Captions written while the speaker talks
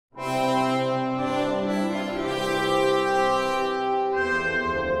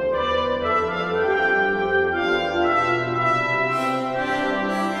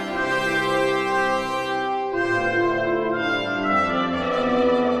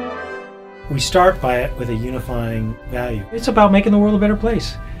We start with a unifying value. It's about making the world a better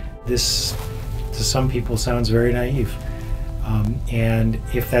place. This, to some people, sounds very naive. And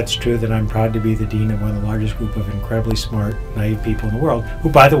if that's true, then I'm proud to be the dean of one of the largest group of incredibly smart, naive people in the world, who,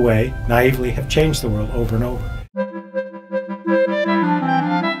 by the way, naively have changed the world over and over.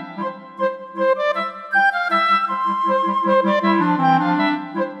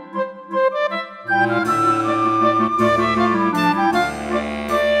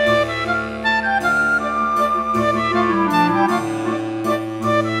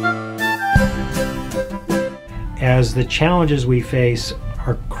 As the challenges we face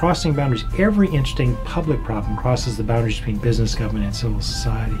are crossing boundaries, every interesting public problem crosses the boundaries between business, government, and civil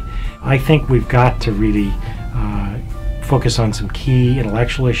society. I think we've got to really focus on some key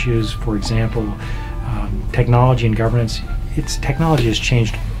intellectual issues. For example, technology and governance. Technology has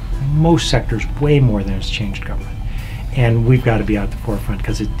changed most sectors way more than it's changed government. And we've got to be at the forefront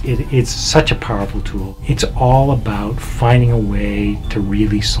because it's such a powerful tool. It's all about finding a way to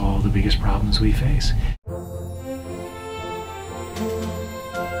really solve the biggest problems we face.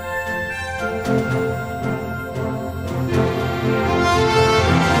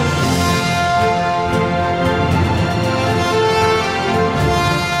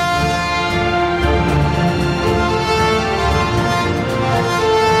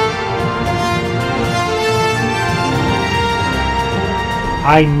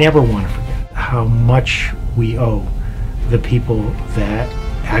 I never want to forget how much we owe the people that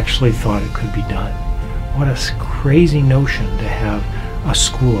actually thought it could be done. What a crazy notion to have a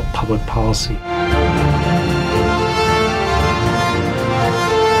school of public policy.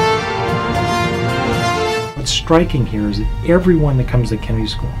 What's striking here is that everyone that comes to Kennedy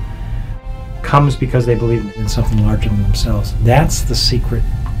School comes because they believe in something larger than themselves. That's the secret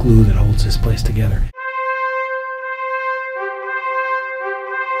glue that holds this place together.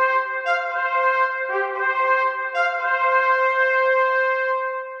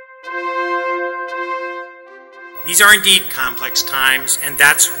 These are indeed complex times, and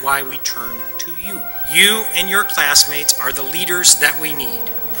that's why we turn to you. You and your classmates are the leaders that we need.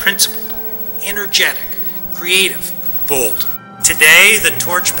 Principled, energetic, creative, bold. Today, the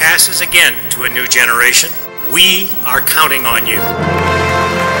torch passes again to a new generation. We are counting on you.